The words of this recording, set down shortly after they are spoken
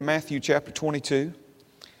Matthew chapter 22.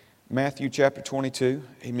 Matthew chapter 22.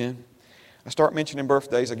 Amen. I start mentioning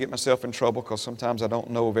birthdays, I get myself in trouble because sometimes I don't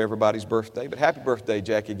know of everybody's birthday. But happy birthday,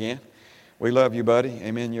 Jackie, again. We love you, buddy.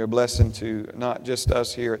 Amen. You're a blessing to not just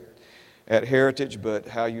us here at Heritage, but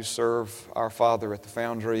how you serve our Father at the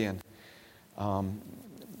Foundry. And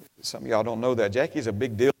some of y'all don't know that. Jackie's a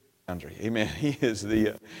big deal at the Foundry. Amen. He is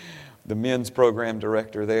the men's program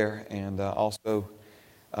director there. And also,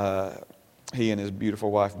 he and his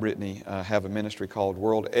beautiful wife, Brittany, have a ministry called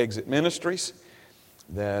World Exit Ministries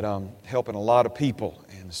that helping a lot of people.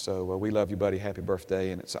 And so we love you, buddy. Happy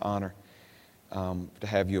birthday, and it's an honor to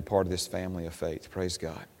have you a part of this family of faith. Praise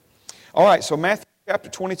God. All right, so Matthew chapter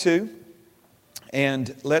 22,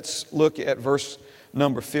 and let's look at verse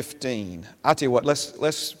number 15. I'll tell you what,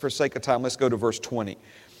 let's for sake of time, let's go to verse 20.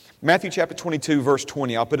 Matthew chapter 22, verse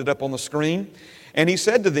 20. I'll put it up on the screen. And he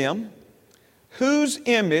said to them, "Whose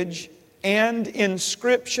image and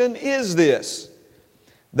inscription is this?"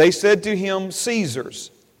 They said to him,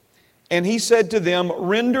 "Caesar's." And he said to them,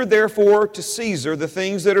 "Render therefore to Caesar the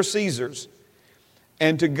things that are Caesar's,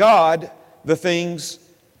 and to God the things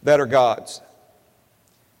that are God's."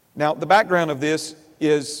 Now, the background of this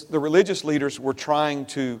is the religious leaders were trying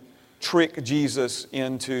to trick Jesus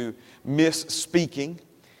into misspeaking,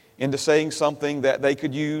 into saying something that they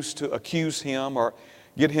could use to accuse him or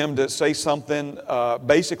get him to say something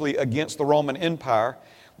basically against the Roman Empire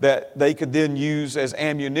that they could then use as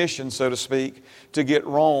ammunition, so to speak, to get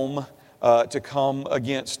Rome to come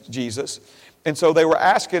against Jesus. And so they were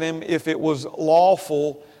asking him if it was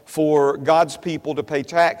lawful for God's people to pay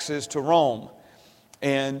taxes to Rome.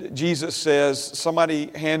 And Jesus says,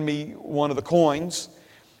 "Somebody hand me one of the coins."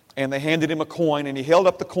 And they handed him a coin, and he held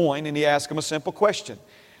up the coin and he asked him a simple question.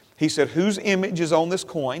 He said, "Whose image is on this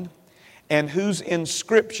coin? And whose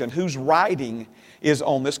inscription, whose writing is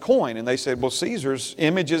on this coin?" And they said, "Well, Caesar's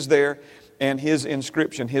image is there and his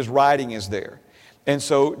inscription, his writing is there." And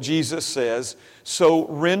so Jesus says, "So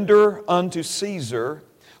render unto Caesar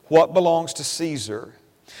what belongs to Caesar,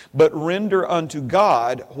 but render unto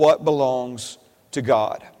God what belongs to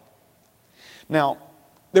God." Now,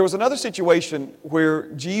 there was another situation where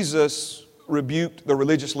Jesus rebuked the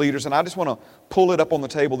religious leaders, and I just want to pull it up on the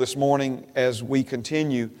table this morning as we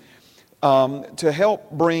continue to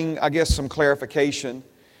help bring, I guess, some clarification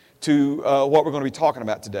to what we're going to be talking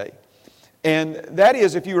about today. And that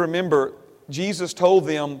is, if you remember, Jesus told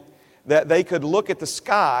them that they could look at the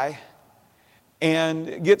sky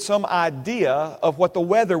and get some idea of what the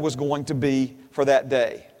weather was going to be for that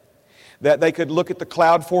day. That they could look at the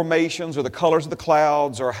cloud formations or the colors of the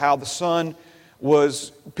clouds or how the sun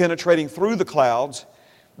was penetrating through the clouds.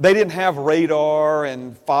 They didn't have radar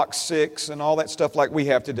and Fox 6 and all that stuff like we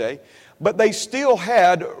have today. But they still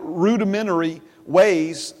had rudimentary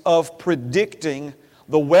ways of predicting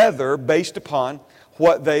the weather based upon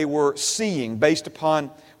what they were seeing, based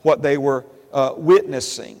upon what they were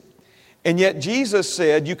witnessing. And yet Jesus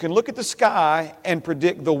said, you can look at the sky and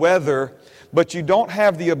predict the weather, but you don't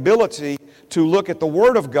have the ability to look at the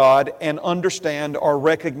Word of God and understand or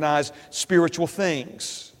recognize spiritual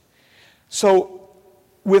things. So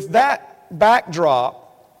with that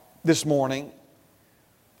backdrop this morning,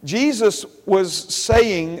 Jesus was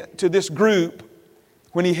saying to this group,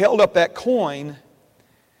 when he held up that coin,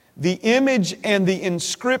 the image and the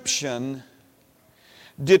inscription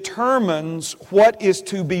determines what is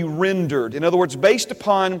to be rendered. In other words, based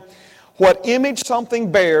upon what image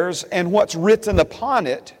something bears and what's written upon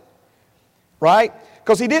it, right?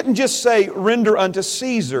 Because he didn't just say, render unto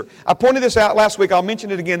Caesar. I pointed this out last week. I'll mention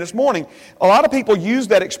it again this morning. A lot of people use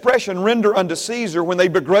that expression, render unto Caesar, when they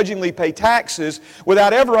begrudgingly pay taxes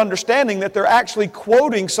without ever understanding that they're actually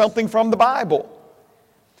quoting something from the Bible.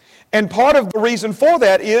 And part of the reason for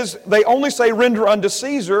that is they only say render unto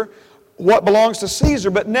Caesar what belongs to Caesar,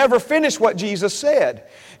 but never finish what Jesus said.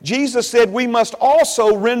 Jesus said we must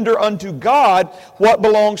also render unto God what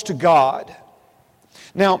belongs to God.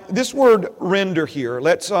 Now, this word render here,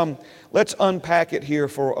 let's unpack it here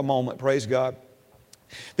for a moment, praise God.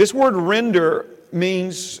 This word render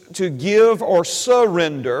means to give or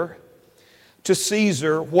surrender to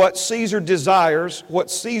Caesar what Caesar desires,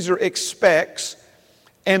 what Caesar expects,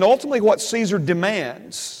 and ultimately what Caesar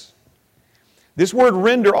demands. This word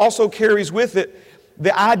render also carries with it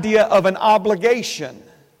the idea of an obligation.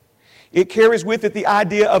 It carries with it the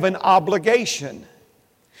idea of an obligation.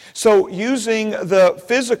 So using the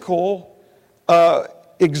physical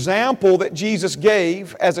example that Jesus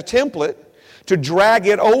gave as a template to drag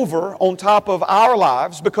it over on top of our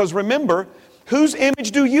lives, because remember, whose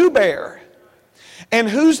image do you bear? And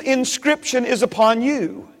whose inscription is upon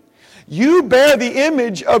you? You bear the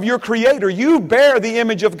image of your Creator. You bear the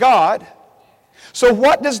image of God. So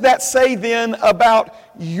what does that say then about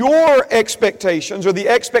your expectations, or the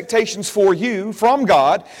expectations for you from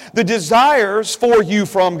God, the desires for you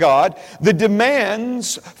from God, the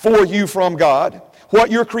demands for you from God,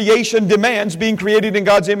 what your creation demands, being created in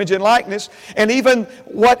God's image and likeness, and even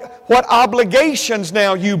what obligations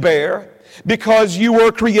now you bear because you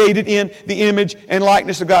were created in the image and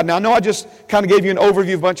likeness of God. Now I know I just kind of gave you an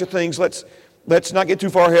overview of a bunch of things. Let's not get too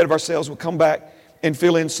far ahead of ourselves. We'll come back and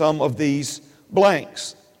fill in some of these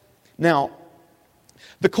blanks. Now,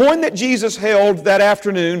 the coin that Jesus held that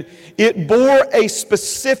afternoon, it bore a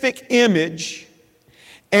specific image,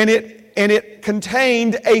 and it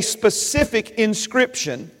contained a specific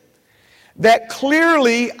inscription that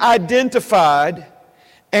clearly identified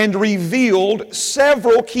and revealed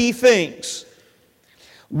several key things.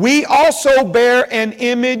 We also bear an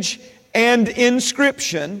image and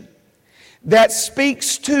inscription that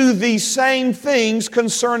speaks to these same things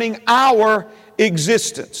concerning our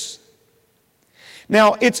existence.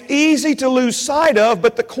 Now, it's easy to lose sight of,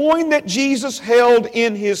 but the coin that Jesus held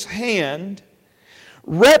in His hand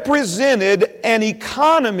represented an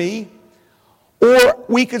economy, or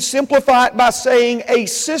we could simplify it by saying a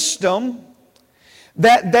system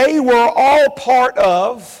that they were all part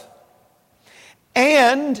of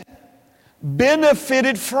and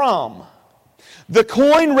benefited from. The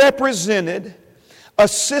coin represented a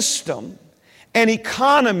system, an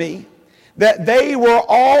economy that they were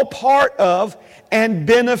all part of and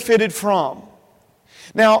benefited from.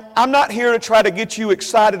 Now, I'm not here to try to get you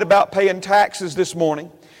excited about paying taxes this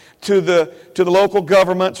morning to the local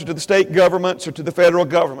governments or to the state governments or to the federal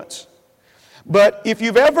governments. But if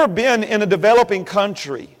you've ever been in a developing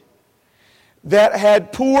country that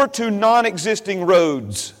had poor to non-existing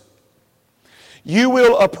roads, you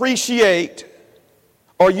will appreciate,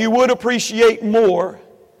 or you would appreciate more,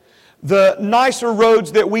 the nicer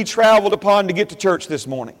roads that we traveled upon to get to church this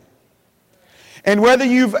morning. And whether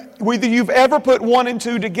you've ever put one and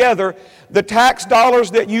two together, the tax dollars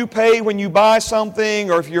that you pay when you buy something,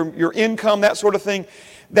 or if your income, that sort of thing,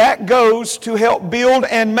 that goes to help build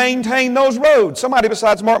and maintain those roads. Somebody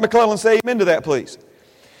besides Mark McClellan say amen to that, please.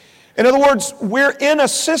 In other words, we're in a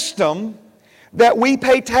system that we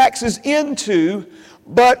pay taxes into,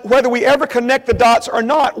 but whether we ever connect the dots or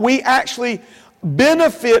not, we actually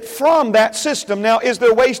benefit from that system. Now, is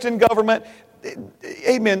there waste in government?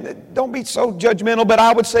 Amen. Don't be so judgmental, but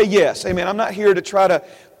I would say yes. Amen. I'm not here to try to,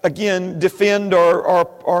 again, defend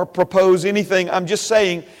or propose anything. I'm just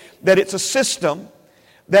saying that it's a system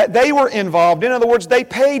that they were involved in. In other words, they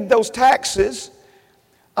paid those taxes.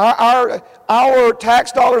 Our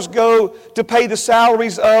tax dollars go to pay the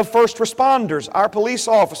salaries of first responders, our police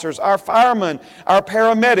officers, our firemen, our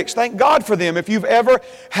paramedics. Thank God for them. If you've ever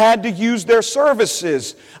had to use their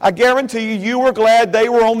services, I guarantee you were glad they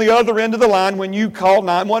were on the other end of the line when you called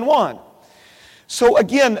 911. So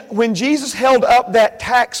again, when Jesus held up that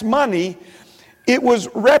tax money, it was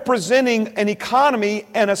representing an economy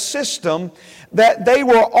and a system that they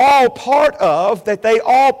were all part of, that they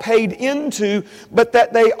all paid into, but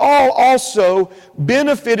that they all also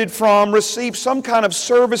benefited from, received some kind of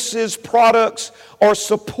services, products, or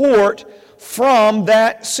support from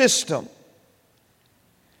that system.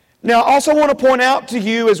 Now, I also want to point out to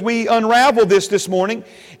you as we unravel this morning,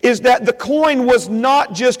 is that the coin was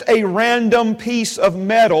not just a random piece of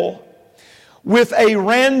metal with a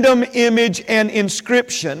random image and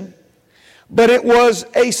inscription, but it was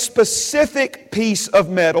a specific piece of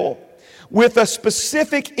metal with a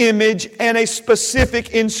specific image and a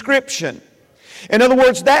specific inscription. In other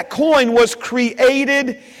words, that coin was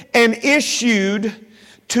created and issued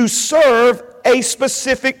to serve a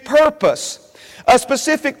specific purpose. A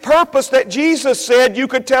specific purpose that Jesus said you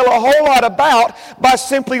could tell a whole lot about by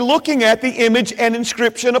simply looking at the image and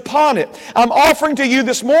inscription upon it. I'm offering to you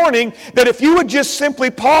this morning that if you would just simply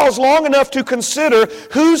pause long enough to consider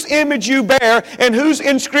whose image you bear and whose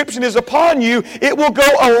inscription is upon you, it will go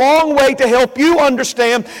a long way to help you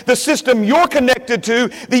understand the system you're connected to,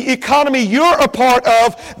 the economy you're a part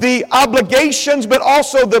of, the obligations, but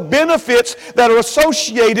also the benefits that are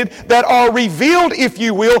associated, that are revealed, if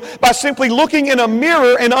you will, by simply looking in a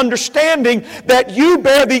mirror and understanding that you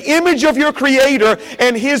bear the image of your Creator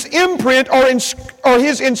and His imprint or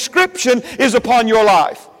His inscription is upon your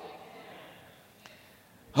life.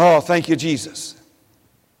 Oh, thank you, Jesus.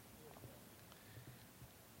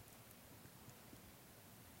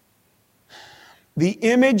 The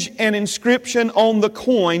image and inscription on the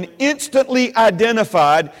coin instantly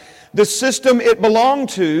identified the system it belonged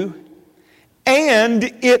to and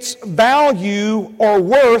its value or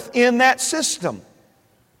worth in that system.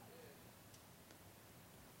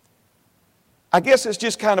 I guess it's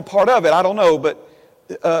just kind of part of it. I don't know,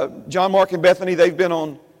 but John, Mark, and Bethany, they've been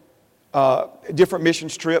on different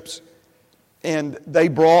missions trips, and they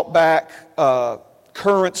brought back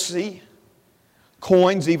currency,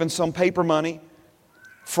 coins, even some paper money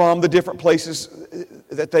from the different places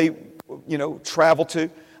that they, travel to.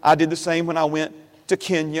 I did the same when I went to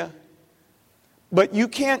Kenya. But you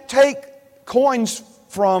can't take coins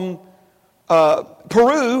from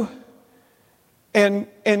Peru and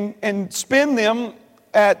spend them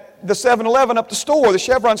at the 7-Eleven up the store, the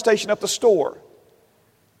Chevron station up the store.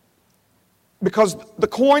 Because the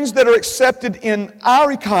coins that are accepted in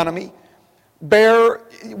our economy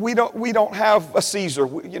we don't have a Caesar.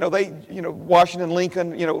 Washington,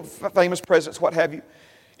 Lincoln, famous presidents, what have you,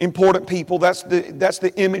 important people. That's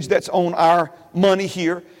the image that's on our money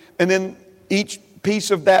here. And then each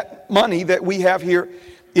piece of that money that we have here,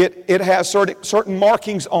 it has certain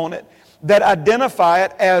markings on it that identify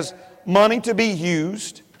it as money to be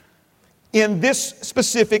used in this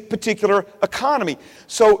specific particular economy.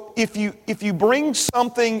 So if you bring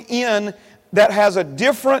something in that has a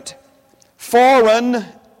different foreign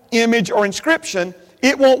image or inscription,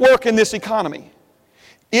 it won't work in this economy.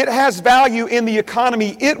 It has value in the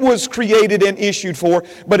economy it was created and issued for,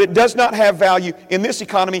 but it does not have value in this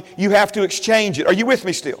economy. You have to exchange it. Are you with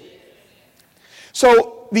me still?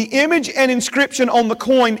 So the image and inscription on the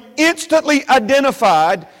coin instantly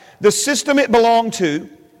identified the system it belonged to,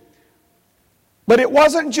 but it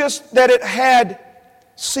wasn't just that it had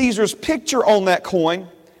Caesar's picture on that coin.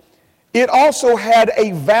 It also had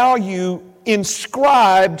a value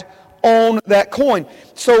inscribed on that coin.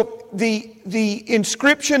 So the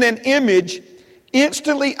inscription and image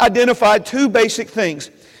instantly identified two basic things: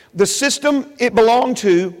 the system it belonged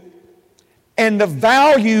to and the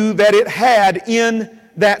value that it had in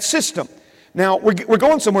that system. Now, we're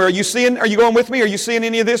going somewhere. Are you going with me? Are you seeing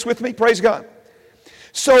any of this with me? Praise God.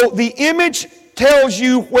 So the image tells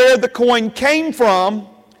you where the coin came from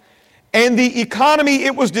and the economy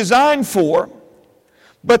it was designed for,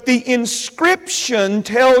 but the inscription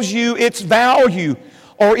tells you its value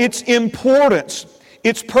or its importance,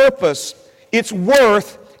 its purpose, its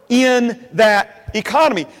worth in that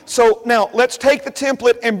economy. So now let's take the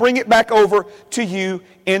template and bring it back over to you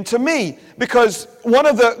and to me. Because one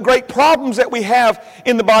of the great problems that we have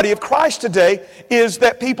in the body of Christ today is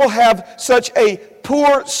that people have such a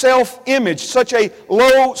poor self-image, such a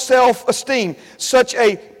low self-esteem, such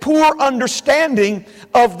a poor understanding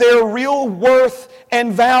of their real worth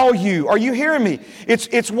and value. Are you hearing me?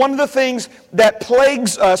 It's one of the things that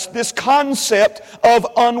plagues us, this concept of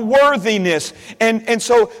unworthiness. And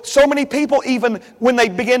so many people, even when they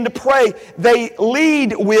begin to pray, they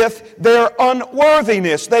lead with their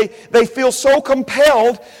unworthiness. They feel so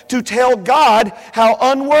compelled to tell God how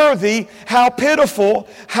unworthy, how pitiful,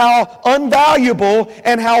 how unvaluable,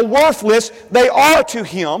 and how worthless they are to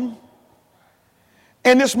Him.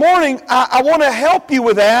 And this morning, I want to help you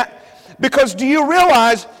with that. Because do you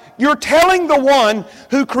realize you're telling the one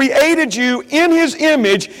who created you in His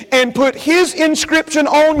image and put His inscription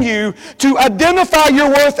on you to identify your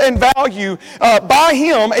worth and value by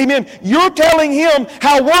Him, amen, you're telling Him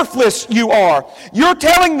how worthless you are. You're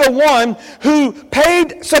telling the one who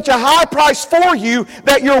paid such a high price for you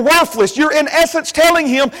that you're worthless. You're in essence telling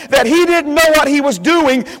Him that He didn't know what He was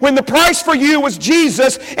doing when the price for you was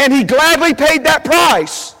Jesus, and He gladly paid that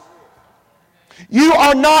price. You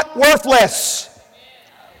are not worthless.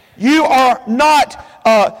 You are not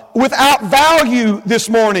without value this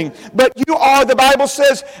morning. But you are, the Bible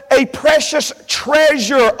says, a precious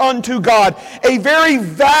treasure unto God. A very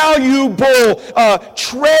valuable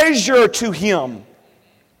treasure to Him.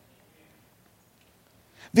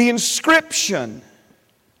 The inscription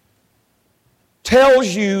tells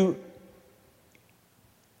you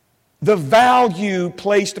the value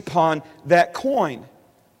placed upon that coin.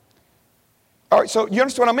 All right, so you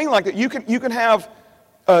understand what I mean? Like that, you can have,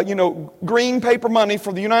 green paper money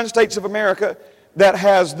from the United States of America that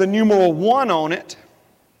has the numeral 1 on it.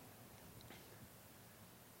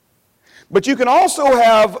 But you can also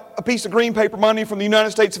have a piece of green paper money from the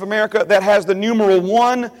United States of America that has the numeral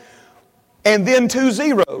 1 and then 2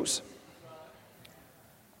 zeros.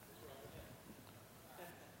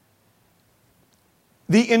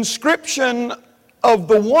 The inscription of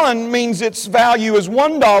the 1 means its value is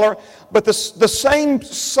 $1, but the same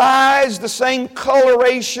size, the same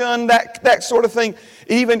coloration, that sort of thing.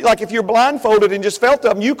 Even like if you're blindfolded and just felt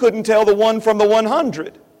them, you couldn't tell the 1 from the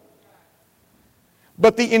 100.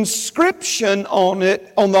 But the inscription on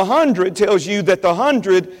it, on the 100, tells you that the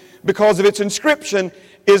 100, because of its inscription,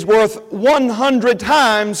 is worth 100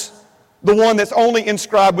 times the one that's only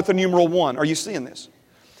inscribed with the numeral 1. Are you seeing this?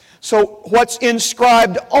 So what's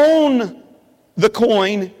inscribed on the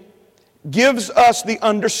coin gives us the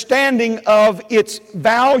understanding of its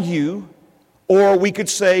value, or we could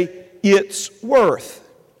say its worth.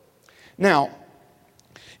 Now,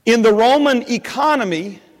 in the Roman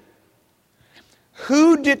economy,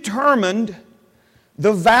 who determined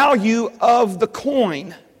the value of the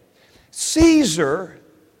coin? Caesar,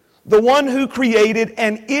 the one who created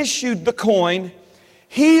and issued the coin,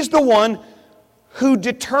 he's the one who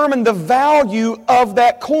determined the value of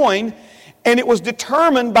that coin, and it was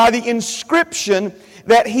determined by the inscription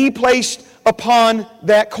that he placed upon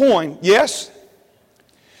that coin. Yes?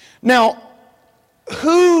 Now,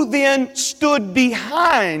 who then stood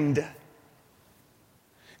behind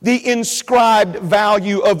the inscribed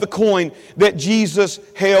value of the coin that Jesus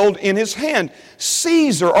held in his hand?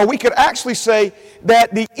 Caesar, or we could actually say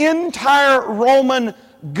that the entire Roman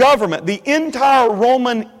government, the entire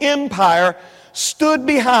Roman Empire stood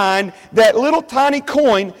behind that little tiny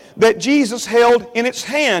coin that Jesus held in its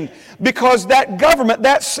hand, because that government,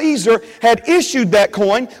 that Caesar, had issued that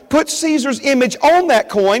coin, put Caesar's image on that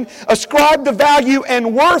coin, ascribed the value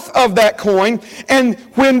and worth of that coin, and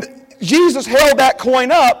when Jesus held that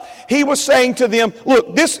coin up, he was saying to them,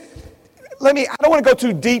 look, I don't want to go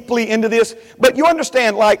too deeply into this, but you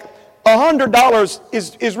understand, like, $100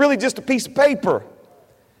 is really just a piece of paper.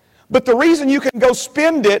 But the reason you can go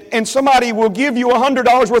spend it and somebody will give you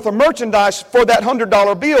 $100 worth of merchandise for that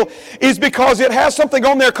 $100 bill is because it has something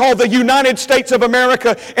on there called the United States of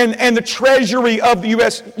America and the Treasury of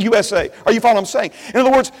the USA. Are you following what I'm saying? In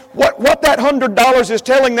other words, what that $100 is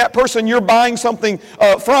telling that person you're buying something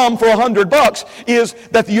from for $100 is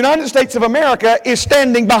that the United States of America is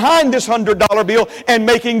standing behind this $100 bill and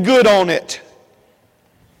making good on it.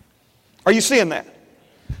 Are you seeing that?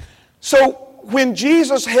 So, when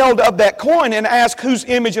Jesus held up that coin and asked whose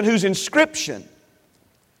image and whose inscription,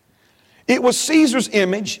 it was Caesar's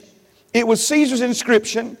image, it was Caesar's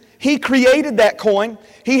inscription. He created that coin,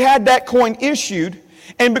 he had that coin issued,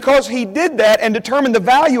 and because he did that and determined the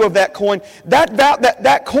value of that coin,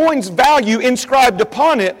 that coin's value inscribed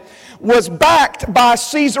upon it was backed by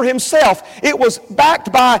Caesar himself. It was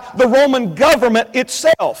backed by the Roman government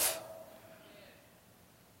itself.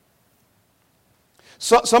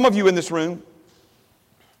 So, some of you in this room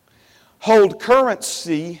hold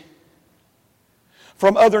currency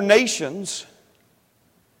from other nations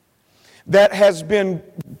that has been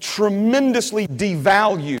tremendously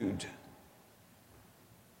devalued.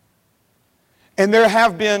 And there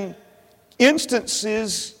have been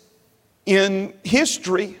instances in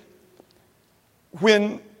history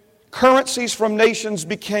when currencies from nations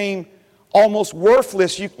became almost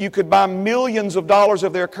worthless. You could buy millions of dollars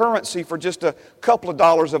of their currency for just a couple of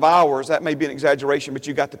dollars of ours. That may be an exaggeration, but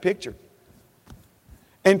you got the picture.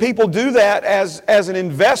 And people do that as an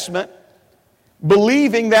investment,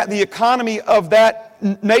 believing that the economy of that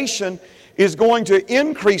nation is going to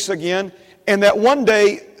increase again, and that one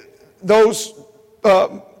day those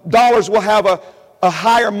dollars will have a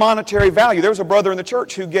higher monetary value. There was a brother in the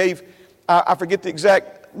church who gave, I forget the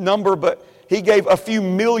exact number, but he gave a few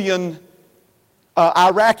million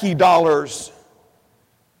Iraqi dollars.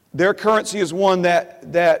 Their currency is one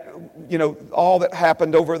that all that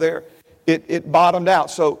happened over there, it bottomed out.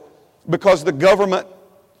 So because the government,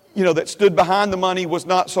 that stood behind the money was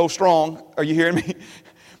not so strong, are you hearing me?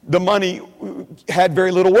 The money had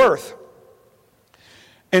very little worth.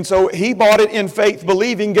 And so he bought it in faith,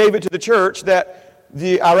 believing, gave it to the church that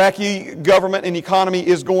the Iraqi government and economy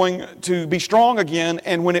is going to be strong again,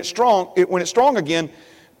 and when it's strong again,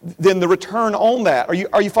 then the return on that. Are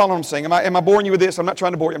you following what I'm saying? Am I boring you with this? I'm not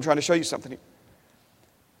trying to bore you. I'm trying to show you something here.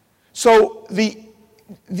 So the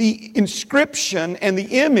inscription and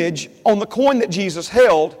the image on the coin that Jesus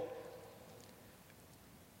held,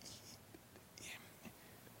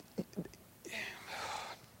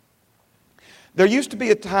 there used to be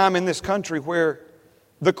a time in this country where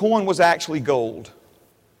the coin was actually gold.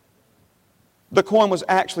 The coin was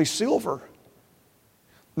actually silver.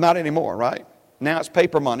 Not anymore, right? Now it's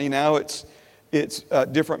paper money. Now it's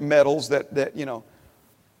different metals that.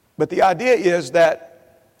 But the idea is that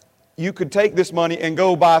you could take this money and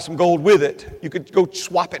go buy some gold with it. You could go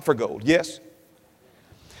swap it for gold, yes?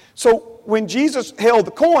 So when Jesus held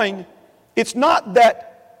the coin, it's not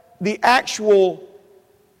that the actual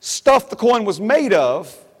stuff the coin was made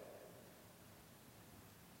of,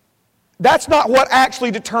 that's not what actually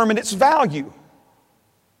determined its value.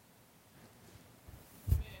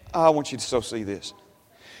 I want you to so see this.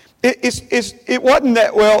 It wasn't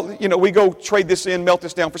that, we go trade this in, melt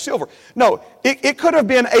this down for silver. No, it could have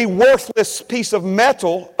been a worthless piece of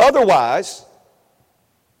metal otherwise,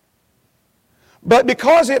 But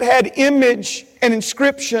because it had image and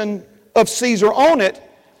inscription of Caesar on it,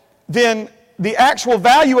 then the actual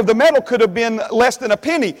value of the metal could have been less than a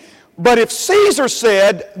penny. But if Caesar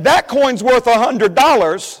said that coin's worth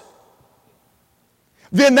 $100,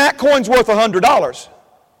 then that coin's worth $100.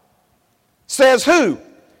 Says who?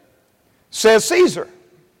 Says Caesar.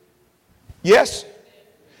 Yes?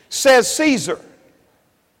 Says Caesar.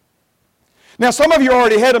 Now some of you are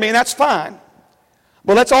already ahead of me, and that's fine.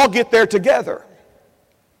 But let's all get there together.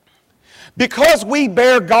 Because we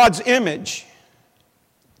bear God's image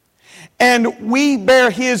and we bear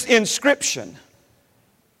His inscription,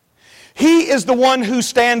 He is the one who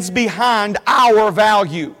stands behind our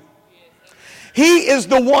value. He is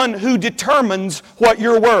the one who determines what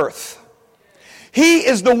you're worth. He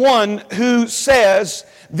is the one who says,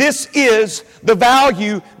 this is the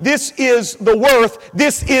value, this is the worth,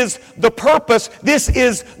 this is the purpose, this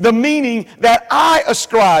is the meaning that I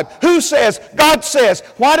ascribe. Who says? God says.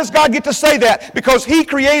 Why does God get to say that? Because He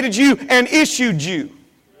created you and issued you.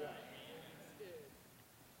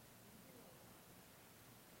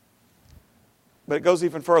 But it goes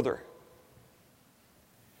even further.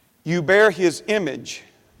 You bear His image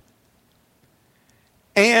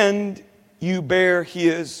and you bear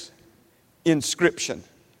His inscription.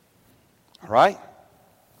 All right?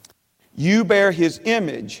 You bear His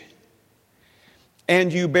image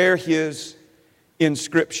and you bear His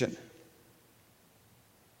inscription.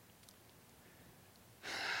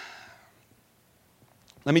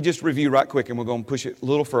 Let me just review right quick and we're going to push it a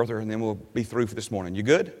little further and then we'll be through for this morning. You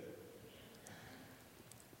good?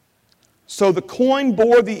 So the coin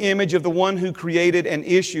bore the image of the one who created and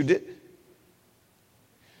issued it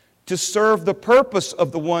to serve the purpose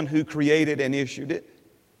of the one who created and issued it,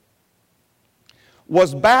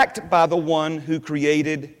 was backed by the one who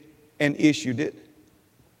created and issued it,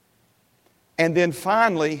 and then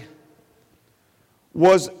finally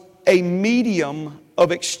was a medium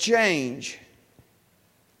of exchange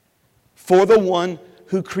for the one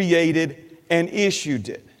who created and issued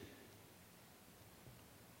it.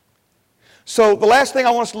 So the last thing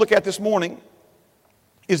I want us to look at this morning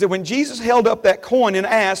is that when Jesus held up that coin and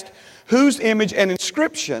asked, whose image and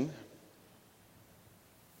inscription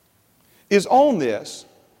is on this,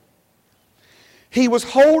 He was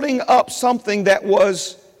holding up something that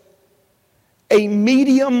was a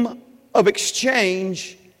medium of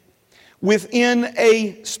exchange within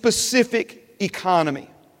a specific economy.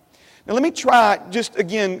 Now let me try just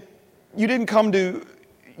again, you didn't come to,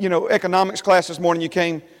 economics class this morning, you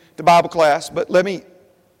came to Bible class, but let me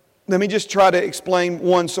just try to explain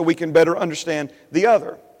one so we can better understand the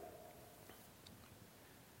other.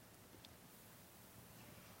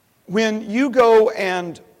 When you go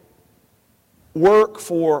and work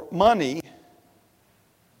for money,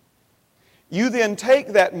 you then take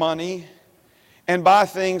that money and buy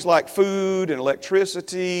things like food and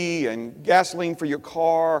electricity and gasoline for your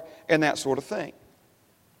car and that sort of thing.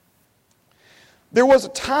 There was a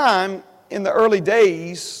time in the early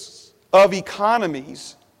days of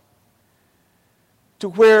economies to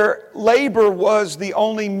where labor was the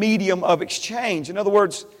only medium of exchange. In other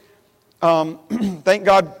words, thank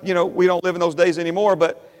God, we don't live in those days anymore,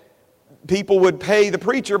 but people would pay the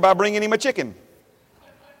preacher by bringing him a chicken.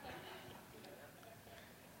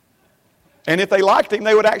 And if they liked him,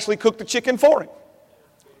 they would actually cook the chicken for him.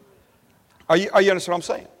 Are you understand what I'm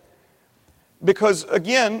saying? Because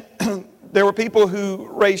again, there were people who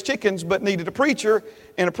raised chickens but needed a preacher,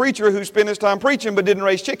 and a preacher who spent his time preaching but didn't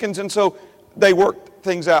raise chickens, and so they worked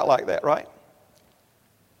things out like that, right?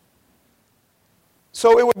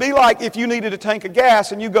 So it would be like if you needed a tank of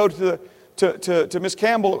gas and you go to Miss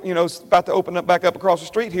Campbell, it's about to open up back up across the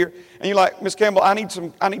street here, and you're like, Miss Campbell, I need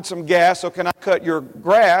some gas, so can I cut your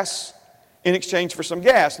grass in exchange for some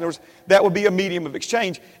gas? In other words, that would be a medium of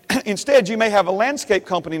exchange. Instead, you may have a landscape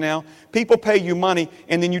company now. People pay you money,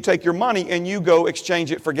 and then you take your money and you go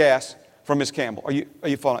exchange it for gas from Miss Campbell. Are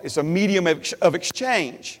you following? It's a medium of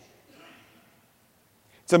exchange.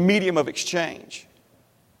 It's a medium of exchange.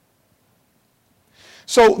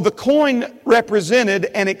 So the coin represented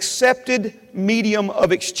an accepted medium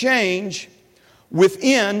of exchange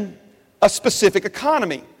within a specific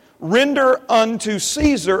economy. Render unto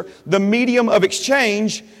Caesar the medium of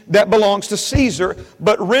exchange that belongs to Caesar,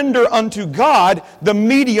 but render unto God the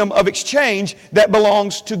medium of exchange that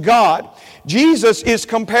belongs to God. Jesus is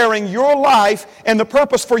comparing your life and the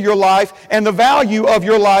purpose for your life and the value of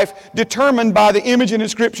your life determined by the image and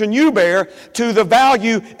inscription you bear to the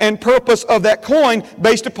value and purpose of that coin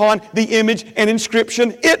based upon the image and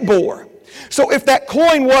inscription it bore. So if that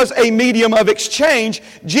coin was a medium of exchange,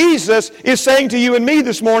 Jesus is saying to you and me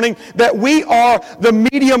this morning that we are the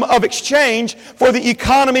medium of exchange for the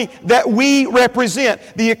economy that we represent,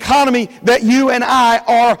 the economy that you and I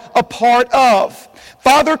are a part of.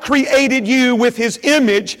 Father created you with His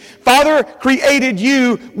image. Father created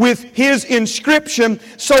you with His inscription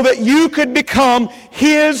so that you could become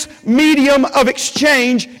His medium of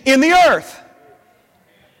exchange in the earth.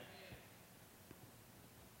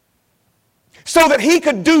 So that He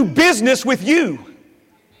could do business with you.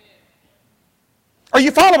 Are you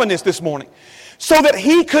following this morning? So that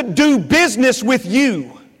He could do business with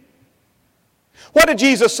you. What did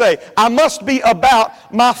Jesus say? I must be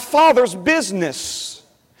about my Father's business.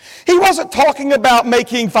 He wasn't talking about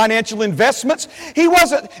making financial investments. He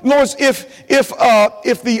wasn't. In other words,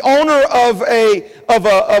 if the owner of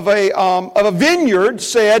a vineyard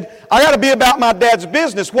said, "I got to be about my dad's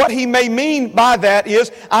business," what he may mean by that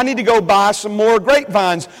is, I need to go buy some more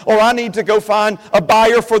grapevines, or I need to go find a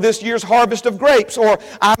buyer for this year's harvest of grapes, or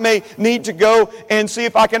I may need to go and see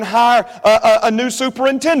if I can hire a new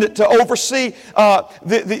superintendent to oversee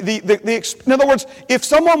in other words, if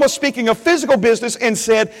someone was speaking of physical business and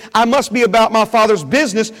said, I must be about my Father's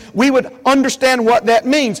business, we would understand what that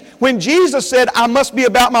means. When Jesus said, I must be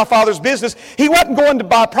about my Father's business, He wasn't going to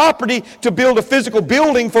buy property to build a physical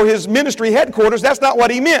building for His ministry headquarters. That's not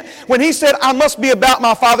what He meant. When He said, I must be about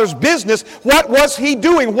my Father's business, what was He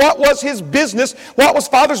doing? What was His business? What was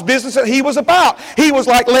Father's business that He was about? He was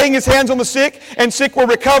like laying His hands on the sick, and sick were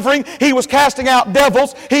recovering. He was casting out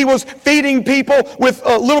devils. He was feeding people with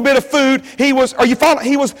a little bit of food. He was, are you following?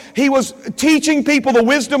 He was teaching people the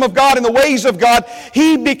wisdom of God and the ways of God.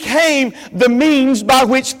 He became the means by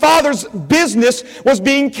which Father's business was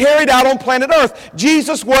being carried out on planet Earth.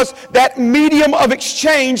 Jesus was that medium of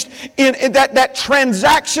exchange in that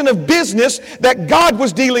transaction of business that God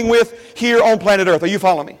was dealing with here on planet Earth. Are you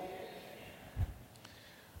following me?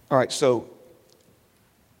 All right, so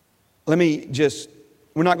let me just,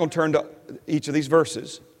 we're not going to turn to each of these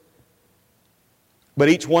verses, but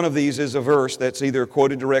each one of these is a verse that's either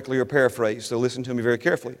quoted directly or paraphrased, so listen to me very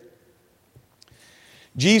carefully.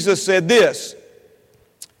 Jesus said this.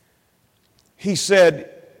 He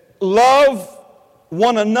said, love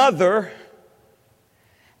one another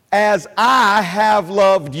as I have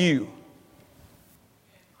loved you.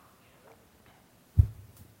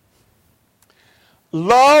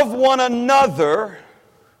 Love one another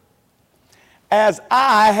as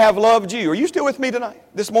I have loved you. Are you still with me tonight?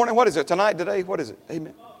 This morning? What is it? Tonight? Today? What is it?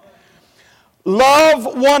 Amen. Love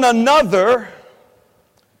one another,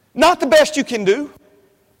 not the best you can do.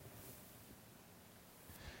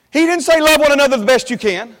 He didn't say love one another the best you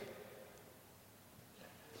can.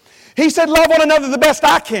 He said love one another the best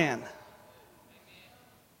I can.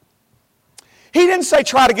 He didn't say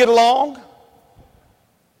try to get along.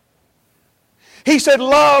 He said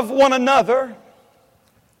love one another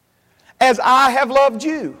as I have loved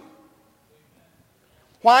you.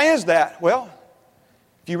 Why is that? Well,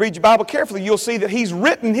 if you read your Bible carefully, you'll see that He's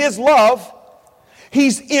written His love.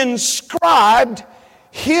 He's inscribed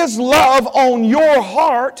His love on your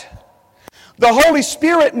heart. The Holy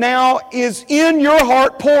Spirit now is in your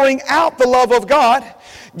heart pouring out the love of God,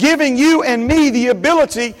 giving you and me the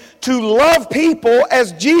ability to love people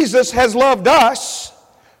as Jesus has loved us,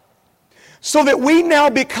 so that we now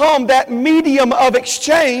become that medium of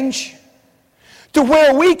exchange to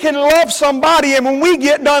where we can love somebody, and when we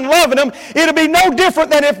get done loving them, it'll be no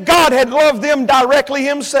different than if God had loved them directly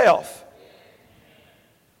Himself.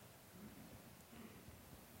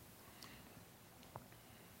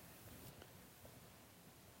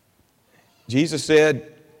 Jesus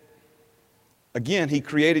said, again, He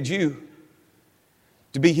created you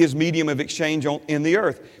to be His medium of exchange in the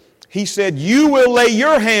earth. He said, you will lay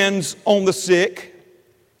your hands on the sick,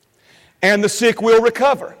 and the sick will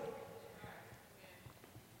recover.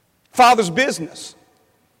 Father's business.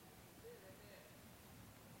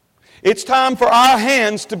 It's time for our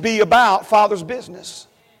hands to be about Father's business.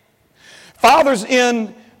 Father's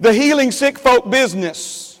in the healing sick folk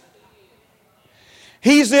business.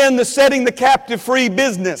 He's in the setting the captive free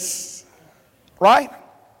business. Right?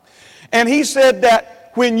 And He said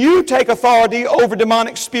that when you take authority over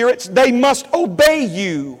demonic spirits, they must obey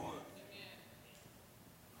you.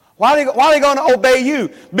 Why are they going to obey you?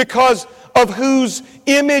 Because of whose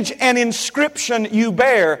image and inscription you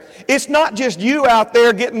bear. It's not just you out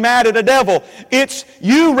there getting mad at a devil. It's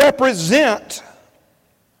you represent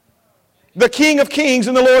the King of Kings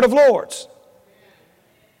and the Lord of Lords.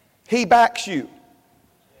 He backs you.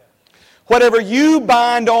 Whatever you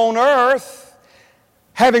bind on earth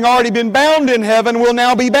having already been bound in heaven, will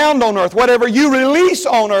now be bound on earth. Whatever you release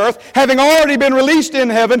on earth, having already been released in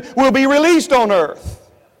heaven, will be released on earth.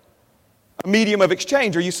 A medium of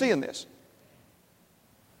exchange. Are you seeing this?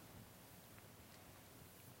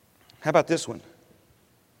 How about this one?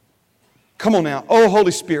 Come on now. Oh,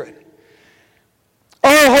 Holy Spirit.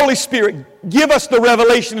 Oh, Holy Spirit, give us the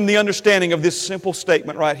revelation and the understanding of this simple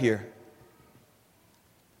statement right here.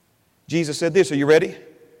 Jesus said this. Are you ready?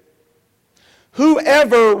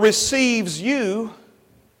 Whoever receives you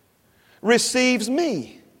receives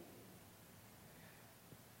me.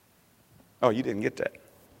 Oh, you didn't get that.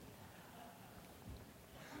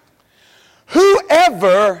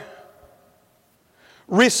 Whoever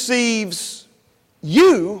receives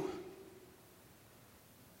you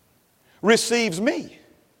receives me.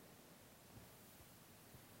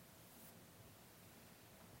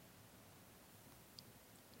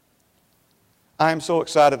 I am so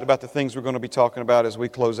excited about the things we're going to be talking about as we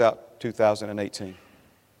close out 2018.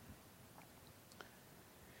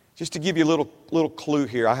 Just to give you a little clue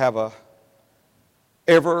here, I have a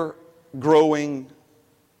ever-growing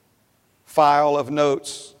file of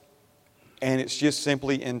notes, and it's just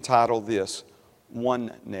simply entitled this,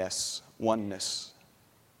 Oneness. Oneness.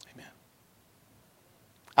 Amen.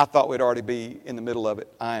 I thought we'd already be in the middle of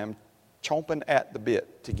it. I am chomping at the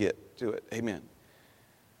bit to get to it. Amen.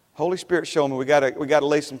 Holy Spirit, show me we got to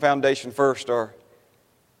lay some foundation first, or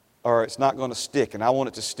it's not going to stick. And I want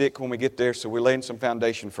it to stick when we get there, so we're laying some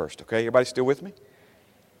foundation first. Okay, everybody still with me?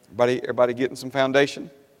 Everybody getting some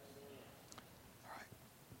foundation? All right.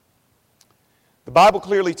 The Bible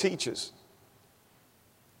clearly teaches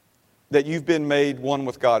that you've been made one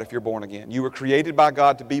with God if you're born again. You were created by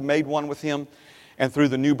God to be made one with Him, and through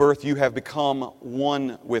the new birth you have become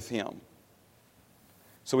one with Him.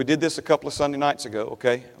 So we did this a couple of Sunday nights ago,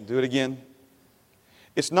 okay? I'll do it again.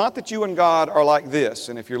 It's not that you and God are like this,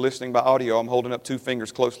 and if you're listening by audio, I'm holding up two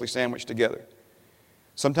fingers closely sandwiched together.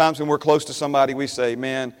 Sometimes when we're close to somebody, we say,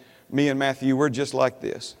 man, me and Matthew, we're just like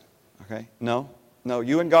this, okay? No,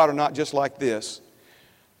 you and God are not just like this.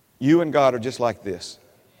 You and God are just like this.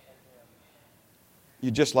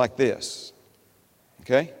 You're just like this,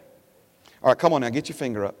 okay? All right, come on now, get your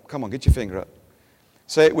finger up. Come on, get your finger up.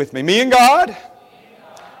 Say it with me. Me and God,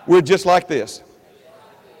 we're just like this.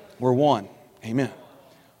 We're one. Amen.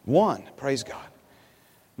 One. Praise God.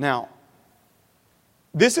 Now,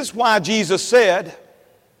 this is why Jesus said,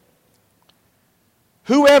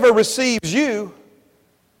 whoever receives you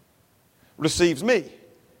receives me.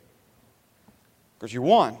 Because you're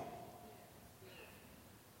one.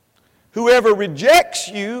 Whoever rejects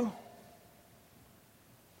you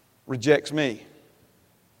rejects me.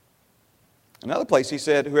 Another place he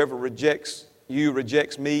said, whoever rejects you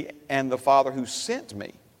rejects me and the Father who sent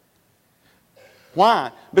me.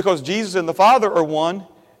 Why? Because Jesus and the Father are one,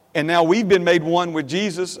 and now we've been made one with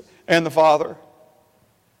Jesus and the Father.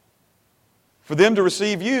 For them to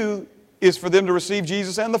receive you is for them to receive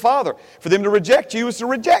Jesus and the Father. For them to reject you is to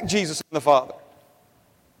reject Jesus and the Father.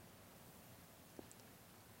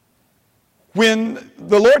 When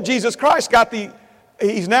the Lord Jesus Christ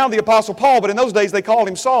he's now the Apostle Paul, but in those days they called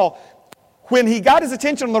him Saul. When he got his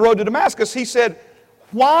attention on the road to Damascus, he said,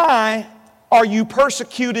 why are you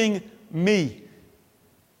persecuting me?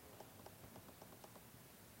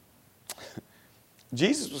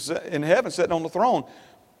 Jesus was in heaven sitting on the throne.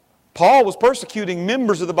 Paul was persecuting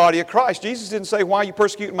members of the body of Christ. Jesus didn't say, why are you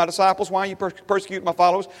persecuting my disciples? Why are you persecuting my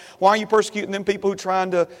followers? Why are you persecuting them people who are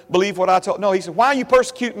trying to believe what I told? No, he said, why are you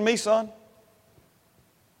persecuting me, son?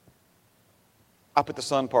 I put the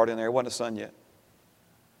son part in there. It wasn't a son yet.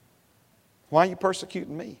 Why are you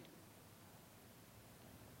persecuting me?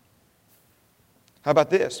 How about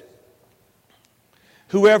this?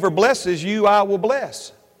 Whoever blesses you, I will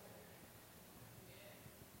bless.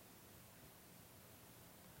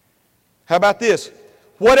 How about this?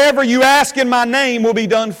 Whatever you ask in my name will be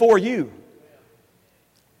done for you.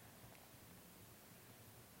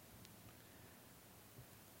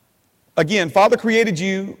 Again, Father created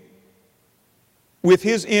you with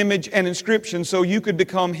His image and inscription so you could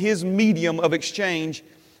become His medium of exchange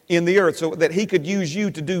in the earth, so that He could use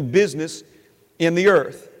you to do business in the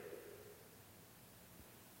earth.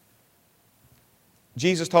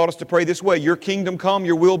 Jesus taught us to pray this way, your kingdom come,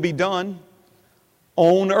 your will be done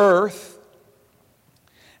on earth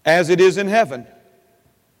as it is in heaven.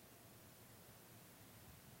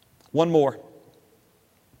 One more.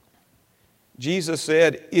 Jesus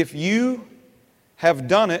said, if you have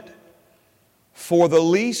done it for the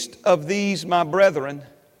least of these, my brethren,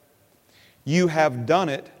 you have done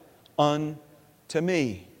it unto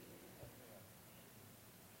me.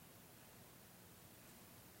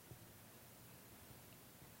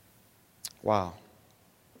 Wow.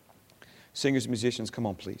 Singers, musicians, come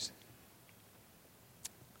on, please.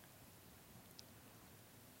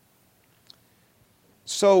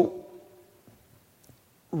 So,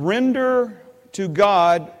 render to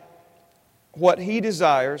God what He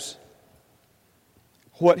desires,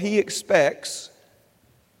 what He expects,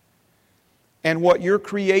 and what your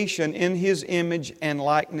creation in His image and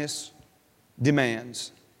likeness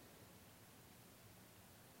demands.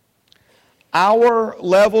 Our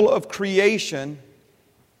level of creation,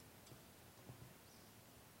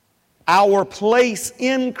 our place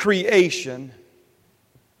in creation,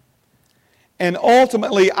 and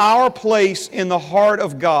ultimately our place in the heart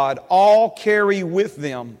of God all carry with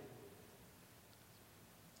them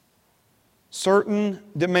certain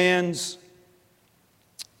demands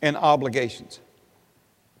and obligations.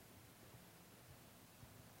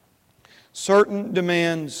 Certain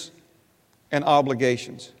demands and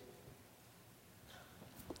obligations.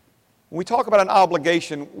 When we talk about an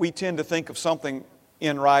obligation, we tend to think of something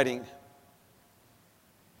in writing.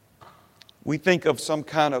 We think of some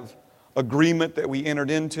kind of agreement that we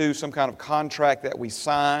entered into, some kind of contract that we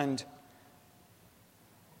signed,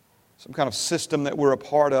 some kind of system that we're a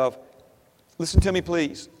part of. Listen to me,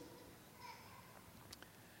 please.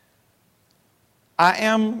 I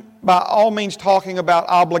am by all means talking about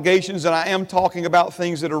obligations, and I am talking about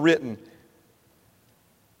things that are written,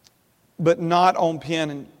 but not on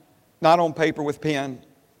paper with pen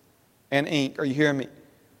and ink. Are you hearing me?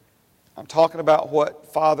 I'm talking about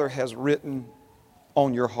what Father has written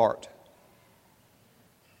on your heart.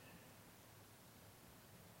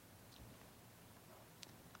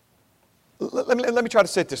 Let me try to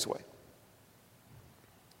say it this way.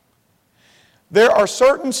 There are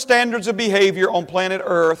certain standards of behavior on planet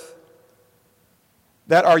Earth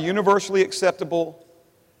that are universally acceptable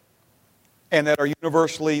and that are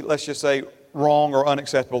universally, let's just say, wrong or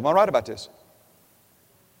unacceptable. Am I right about this?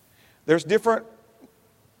 There's different,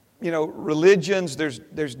 religions,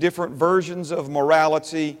 there's different versions of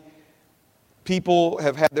morality. People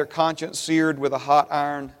have had their conscience seared with a hot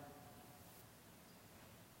iron.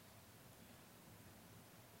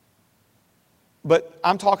 But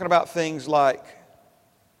I'm talking about things like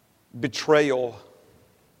betrayal.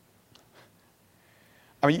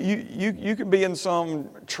 I mean, you can be in some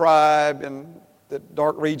tribe in the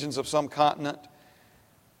dark regions of some continent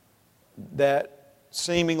that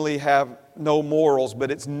seemingly have no morals, but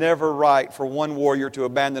it's never right for one warrior to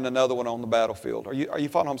abandon another one on the battlefield. Are you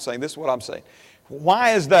following what I'm saying? This is what I'm saying.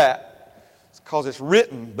 Why is that? It's because it's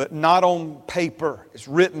written, but not on paper. It's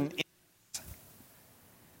written in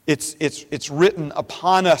It's written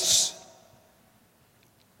upon us.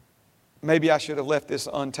 Maybe I should have left this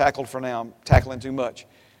untackled for now. I'm tackling too much.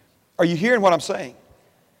 Are you hearing what I'm saying?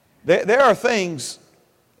 There are things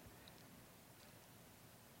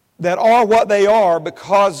that are what they are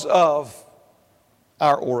because of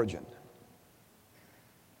our origin.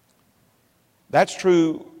 That's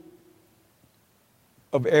true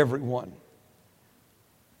of everyone.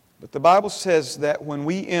 But the Bible says that when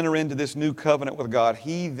we enter into this new covenant with God,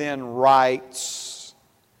 He then writes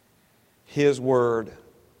His Word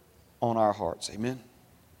on our hearts. Amen?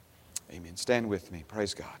 Amen. Stand with me.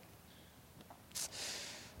 Praise God.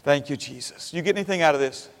 Thank you, Jesus. You get anything out of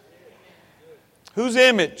this? Whose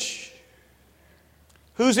image?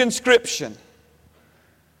 Whose inscription?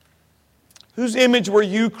 Whose image were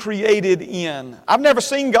you created in? I've never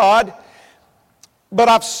seen God, but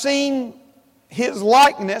I've seen His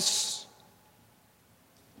likeness,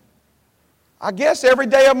 I guess, every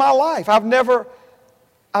day of my life. I've never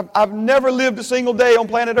lived a single day on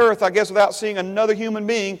planet Earth, I guess, without seeing another human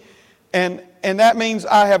being. And that means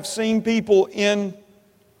I have seen people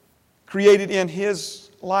created in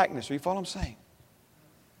His likeness. Are you following what I'm saying?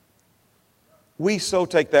 We so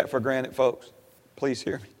take that for granted, folks. Please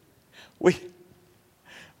hear me.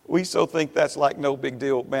 We so think that's like no big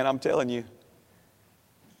deal. Man, I'm telling you.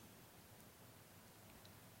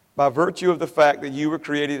 By virtue of the fact that you were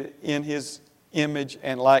created in His image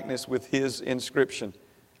and likeness with His inscription,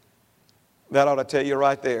 that ought to tell you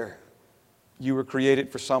right there, you were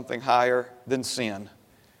created for something higher than sin.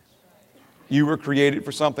 You were created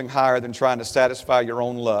for something higher than trying to satisfy your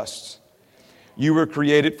own lusts. You were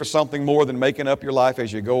created for something more than making up your life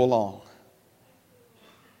as you go along.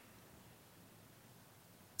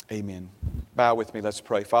 Amen. Bow with me. Let's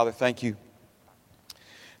pray. Father, thank you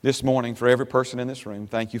this morning for every person in this room.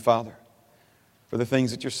 Thank you, Father, for the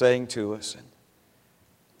things that you're saying to us. And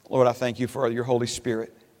Lord, I thank you for your Holy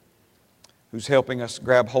Spirit who's helping us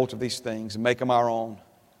grab hold of these things and make them our own,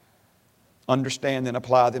 understand and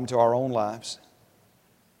apply them to our own lives.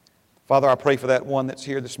 Father, I pray for that one that's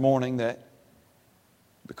here this morning that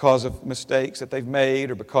because of mistakes that they've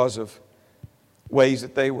made or because of ways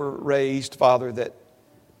that they were raised, Father, that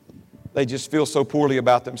they just feel so poorly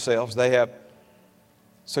about themselves. They have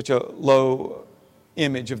such a low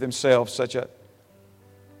image of themselves, such a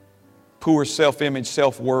poor self-image,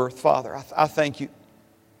 self-worth. Father, I thank you,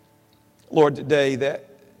 Lord, today that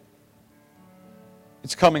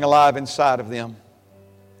it's coming alive inside of them,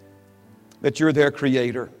 that you're their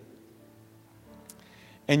creator.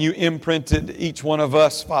 And you imprinted each one of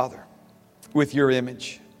us, Father, with your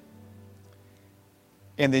image.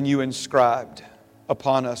 And then you inscribed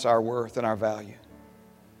upon us our worth and our value.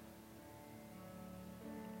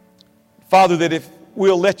 Father, that if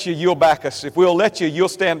we'll let you, you'll back us. If we'll let you, you'll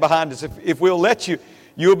stand behind us. If we'll let you,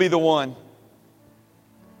 you'll be the one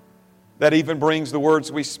that even brings the words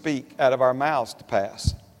we speak out of our mouths to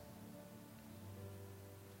pass.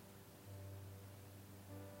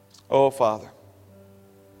 Oh, Father.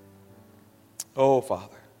 Oh,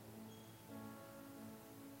 Father.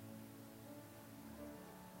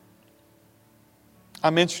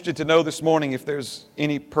 I'm interested to know this morning if there's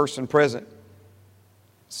any person present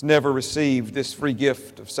that's never received this free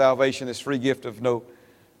gift of salvation, this free gift of no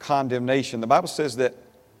condemnation. The Bible says that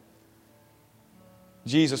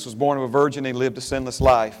Jesus was born of a virgin and he lived a sinless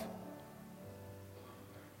life.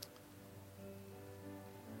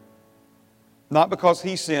 Not because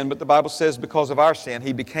he sinned, but the Bible says because of our sin.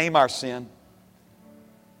 He became our sin.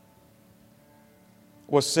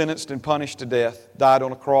 Was sentenced and punished to death. Died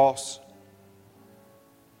on a cross.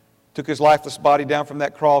 Took his lifeless body down from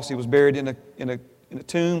that cross. He was buried in a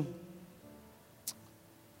tomb.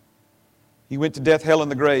 He went to death, hell, and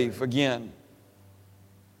the grave again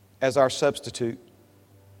as our substitute.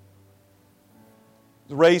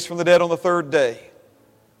 He was raised from the dead on the third day.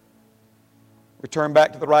 Returned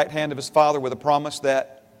back to the right hand of his Father with a promise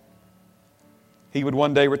that he would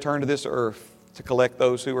one day return to this earth to collect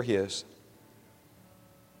those who were his.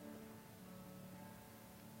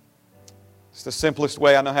 It's the simplest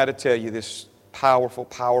way I know how to tell you this powerful,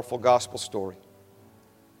 powerful gospel story.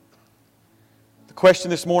 The question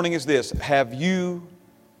this morning is this: have you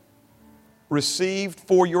received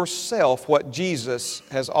for yourself what Jesus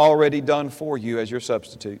has already done for you as your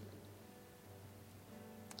substitute?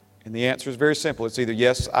 And the answer is very simple. It's either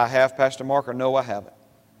yes, I have, Pastor Mark, or no, I haven't.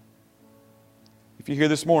 If you're here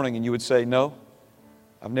this morning and you would say, no,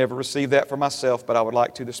 I've never received that for myself, but I would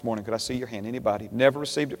like to this morning. Could I see your hand? Anybody? Never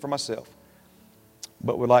received it for myself,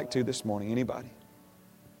 but would like to this morning. Anybody?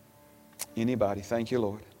 Anybody? Thank you,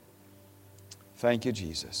 Lord. Thank you,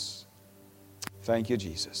 Jesus. Thank you,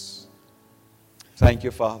 Jesus. Thank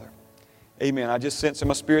you, Father. Amen. I just sense in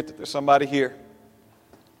my spirit that there's somebody here.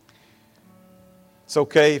 It's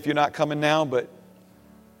okay if you're not coming now, but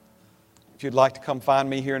if you'd like to come find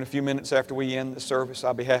me here in a few minutes after we end the service,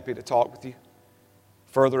 I'll be happy to talk with you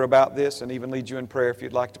further about this and even lead you in prayer if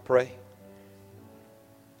you'd like to pray.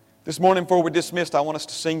 This morning before we're dismissed, I want us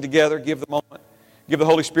to sing together, give the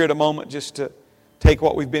Holy Spirit a moment just to take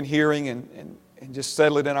what we've been hearing and just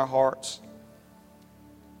settle it in our hearts.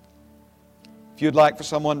 If you'd like for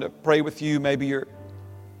someone to pray with you, maybe you're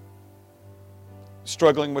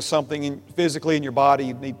struggling with something physically in your body,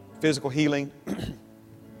 you need physical healing.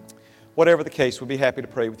 Whatever the case, we'll be happy to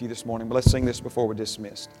pray with you this morning. But let's sing this before we're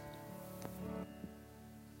dismissed.